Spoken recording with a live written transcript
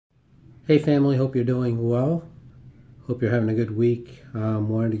Hey family, hope you're doing well. Hope you're having a good week.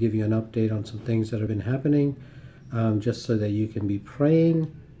 Wanted to give you an update on some things that have been happening, just so that you can be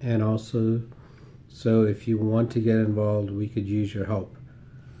praying, and also so if you want to get involved, we could use your help.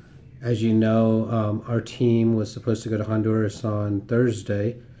 As you know, our team was supposed to go to Honduras on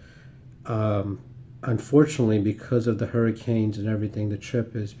Thursday. Unfortunately, because of the hurricanes and everything, the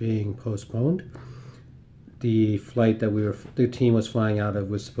trip is being postponed. The flight that the team was flying out of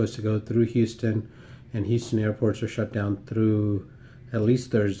was supposed to go through Houston, and Houston airports are shut down through at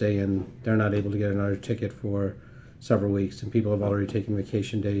least Thursday, and they're not able to get another ticket for several weeks. And people have already taken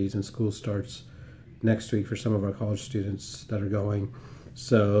vacation days, and school starts next week for some of our college students that are going.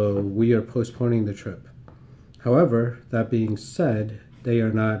 So we are postponing the trip. However, that being said, we're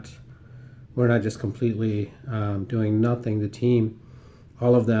not just completely doing nothing. The team,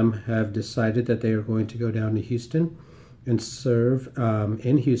 all of them, have decided that they are going to go down to Houston and serve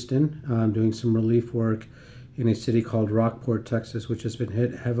in Houston, doing some relief work in a city called Rockport, Texas, which has been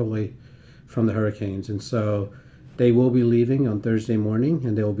hit heavily from the hurricanes. And so they will be leaving on Thursday morning,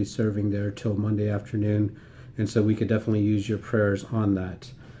 and they will be serving there till Monday afternoon. And so we could definitely use your prayers on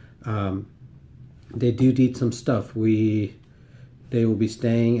that. They do need some stuff. They will be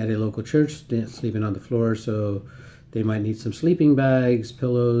staying at a local church, sleeping on the floor, so they might need some sleeping bags,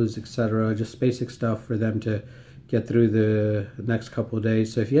 pillows, etc., just basic stuff for them to get through the next couple of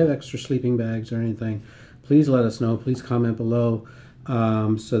days. So if you have extra sleeping bags or anything, please let us know. Please comment below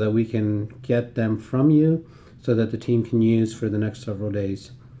so that we can get them from you so that the team can use for the next several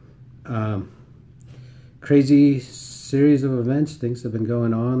days. Crazy series of events. Things have been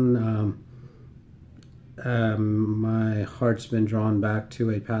going on. My heart's been drawn back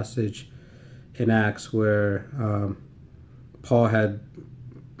to a passage in Acts where Paul had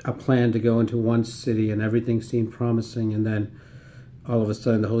a plan to go into one city and everything seemed promising, and then all of a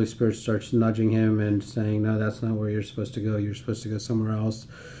sudden the Holy Spirit starts nudging him and saying, no, that's not where you're supposed to go. You're supposed to go somewhere else.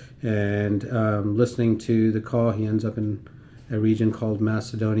 And listening to the call, he ends up in a region called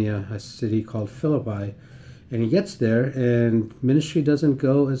Macedonia, a city called Philippi. And he gets there, and ministry doesn't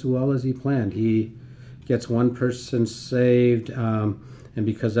go as well as he planned. He gets one person saved, and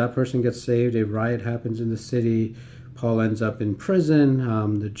because that person gets saved, a riot happens in the city. Paul ends up in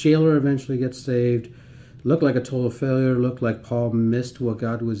prison. The jailer eventually gets saved. Looked like a total failure. Looked like Paul missed what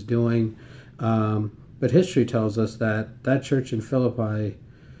God was doing. But history tells us that that church in Philippi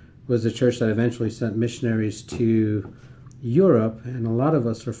was the church that eventually sent missionaries to Europe. And a lot of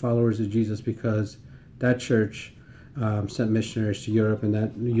us are followers of Jesus because that church sent missionaries to Europe, and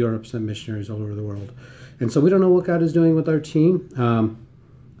that Europe sent missionaries all over the world. And so we don't know what God is doing with our team.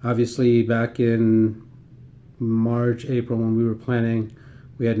 Obviously, back in March, April, when we were planning,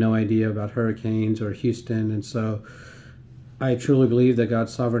 we had no idea about hurricanes or Houston. And so I truly believe that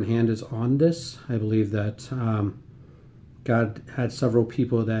God's sovereign hand is on this. I believe that God had several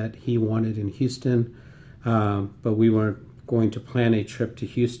people that he wanted in Houston, but we weren't going to plan a trip to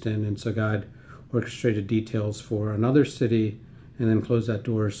Houston. And so God orchestrated details for another city and then closed that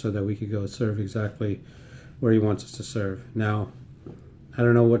door so that we could go serve exactly where he wants us to serve. Now, I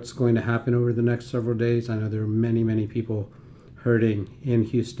don't know what's going to happen over the next several days. I know there are many, many people hurting in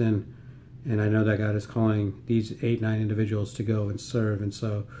Houston, and I know that God is calling these 8-9 individuals to go and serve. And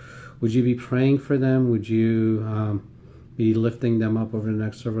so would you be praying for them? Would you be lifting them up over the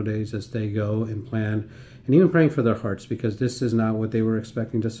next several days as they go and plan, and even praying for their hearts, because this is not what they were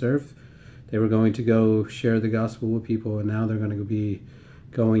expecting to serve. They were going to go share the gospel with people, and now they're going to be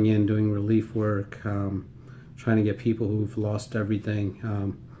going in, doing relief work, trying to get people who've lost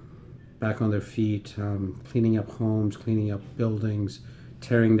everything back on their feet, cleaning up homes, cleaning up buildings,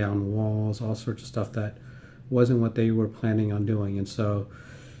 tearing down walls, all sorts of stuff that wasn't what they were planning on doing. And so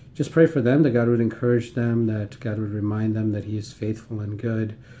just pray for them, that God would encourage them, that God would remind them that he is faithful and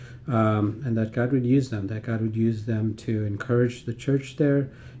good, and that God would use them, to encourage the church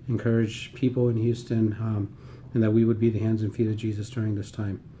there, encourage people in Houston, and that we would be the hands and feet of Jesus during this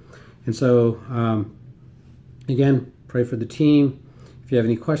time. And so, again, pray for the team. If you have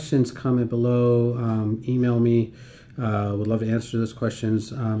any questions, comment below, email me. Would love to answer those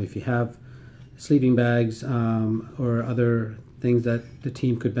questions. If you have sleeping bags or other things that the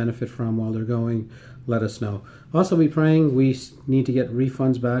team could benefit from while they're going, let us know. Also, be praying. We need to get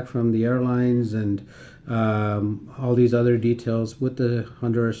refunds back from the airlines and all these other details with the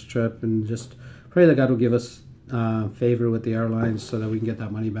Honduras trip, and just pray that God will give us favor with the airlines so that we can get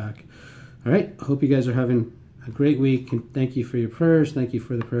that money back. All right. I hope you guys are having a great week, and thank you for your prayers. Thank you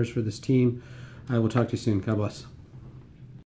for the prayers for this team. I will talk to you soon. God bless.